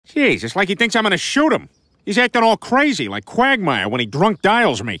Jeez, it's like he thinks I'm gonna shoot him. He's acting all crazy, like Quagmire when he drunk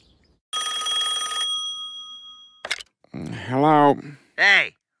dials me. Hello?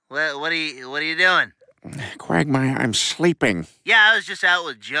 Hey, what are you doing? Quagmire, I'm sleeping. Yeah, I was just out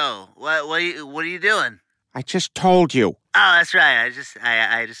with Joe. What are you doing? I just told you. Oh, that's right.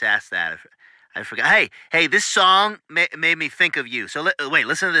 I just asked that. I forgot. Hey, this song made me think of you. So wait,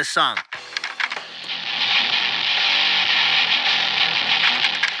 listen to this song.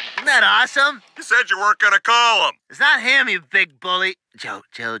 Isn't that awesome? You said you weren't gonna call him. It's not him, you big bully. Joe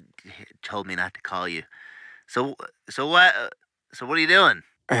told me not to call you. So what are you doing?